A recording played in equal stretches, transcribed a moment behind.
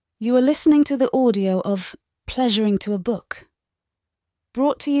You are listening to the audio of Pleasuring to a Book,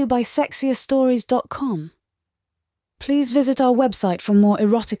 brought to you by sexierstories.com. Please visit our website for more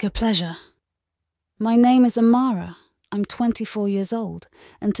erotica pleasure. My name is Amara. I'm 24 years old,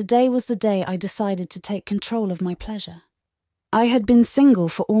 and today was the day I decided to take control of my pleasure. I had been single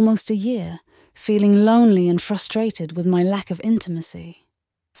for almost a year, feeling lonely and frustrated with my lack of intimacy.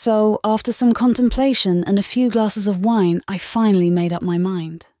 So, after some contemplation and a few glasses of wine, I finally made up my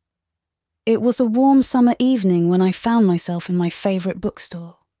mind. It was a warm summer evening when I found myself in my favourite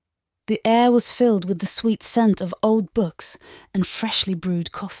bookstore. The air was filled with the sweet scent of old books and freshly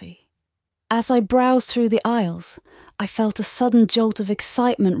brewed coffee. As I browsed through the aisles, I felt a sudden jolt of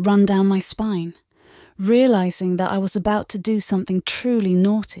excitement run down my spine, realising that I was about to do something truly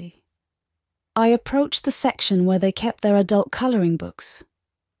naughty. I approached the section where they kept their adult colouring books.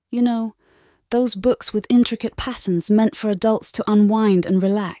 You know, those books with intricate patterns meant for adults to unwind and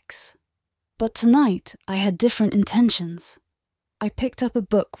relax. But tonight, I had different intentions. I picked up a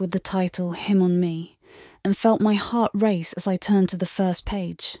book with the title Him on Me and felt my heart race as I turned to the first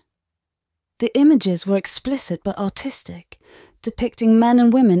page. The images were explicit but artistic, depicting men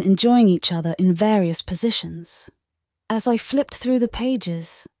and women enjoying each other in various positions. As I flipped through the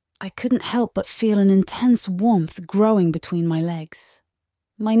pages, I couldn't help but feel an intense warmth growing between my legs.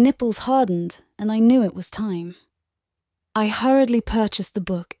 My nipples hardened, and I knew it was time. I hurriedly purchased the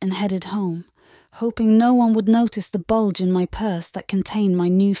book and headed home, hoping no one would notice the bulge in my purse that contained my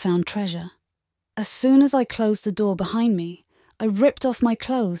newfound treasure. As soon as I closed the door behind me, I ripped off my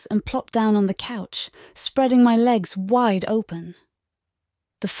clothes and plopped down on the couch, spreading my legs wide open.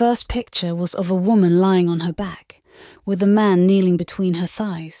 The first picture was of a woman lying on her back, with a man kneeling between her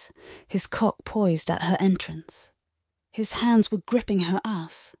thighs, his cock poised at her entrance. His hands were gripping her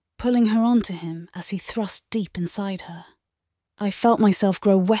ass, pulling her onto him as he thrust deep inside her. I felt myself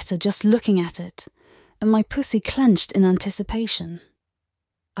grow wetter just looking at it, and my pussy clenched in anticipation.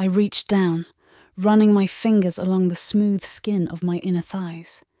 I reached down, running my fingers along the smooth skin of my inner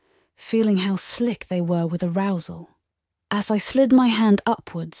thighs, feeling how slick they were with arousal. As I slid my hand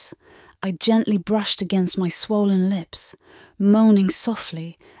upwards, I gently brushed against my swollen lips, moaning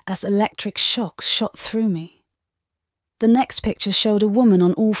softly as electric shocks shot through me. The next picture showed a woman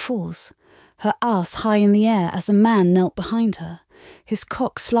on all fours, her ass high in the air as a man knelt behind her, his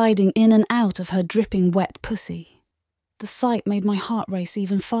cock sliding in and out of her dripping wet pussy. The sight made my heart race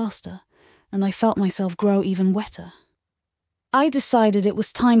even faster, and I felt myself grow even wetter. I decided it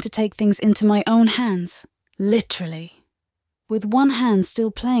was time to take things into my own hands, literally. With one hand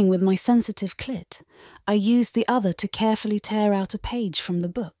still playing with my sensitive clit, I used the other to carefully tear out a page from the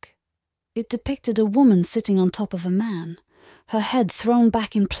book. It depicted a woman sitting on top of a man, her head thrown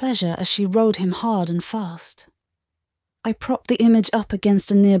back in pleasure as she rode him hard and fast. I propped the image up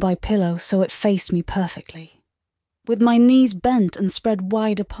against a nearby pillow so it faced me perfectly. With my knees bent and spread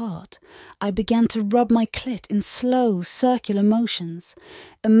wide apart, I began to rub my clit in slow, circular motions,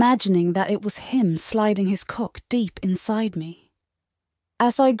 imagining that it was him sliding his cock deep inside me.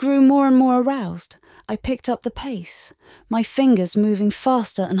 As I grew more and more aroused, I picked up the pace, my fingers moving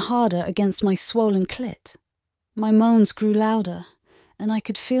faster and harder against my swollen clit. My moans grew louder, and I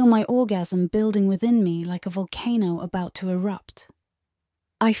could feel my orgasm building within me like a volcano about to erupt.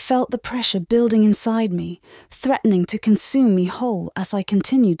 I felt the pressure building inside me, threatening to consume me whole as I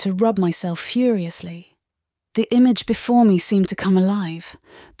continued to rub myself furiously. The image before me seemed to come alive,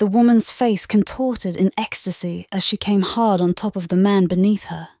 the woman's face contorted in ecstasy as she came hard on top of the man beneath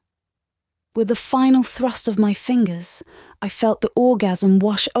her. With the final thrust of my fingers, I felt the orgasm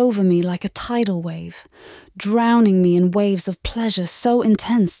wash over me like a tidal wave, drowning me in waves of pleasure so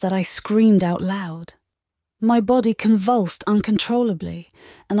intense that I screamed out loud. My body convulsed uncontrollably,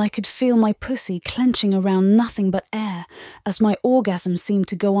 and I could feel my pussy clenching around nothing but air as my orgasm seemed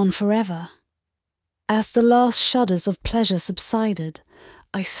to go on forever. As the last shudders of pleasure subsided,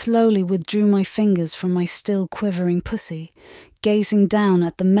 I slowly withdrew my fingers from my still quivering pussy, gazing down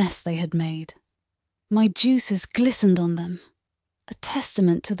at the mess they had made. My juices glistened on them, a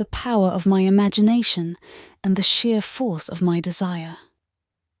testament to the power of my imagination and the sheer force of my desire.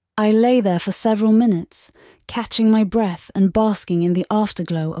 I lay there for several minutes, catching my breath and basking in the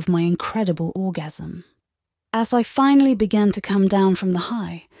afterglow of my incredible orgasm. As I finally began to come down from the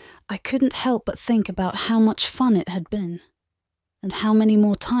high, I couldn't help but think about how much fun it had been, and how many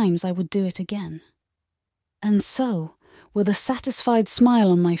more times I would do it again. And so, with a satisfied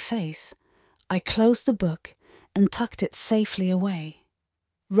smile on my face, I closed the book and tucked it safely away,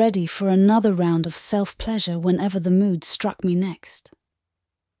 ready for another round of self-pleasure whenever the mood struck me next.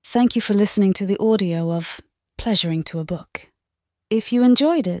 Thank you for listening to the audio of Pleasuring to a Book. If you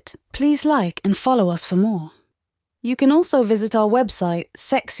enjoyed it, please like and follow us for more. You can also visit our website,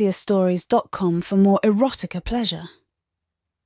 sexieststories.com, for more erotica pleasure.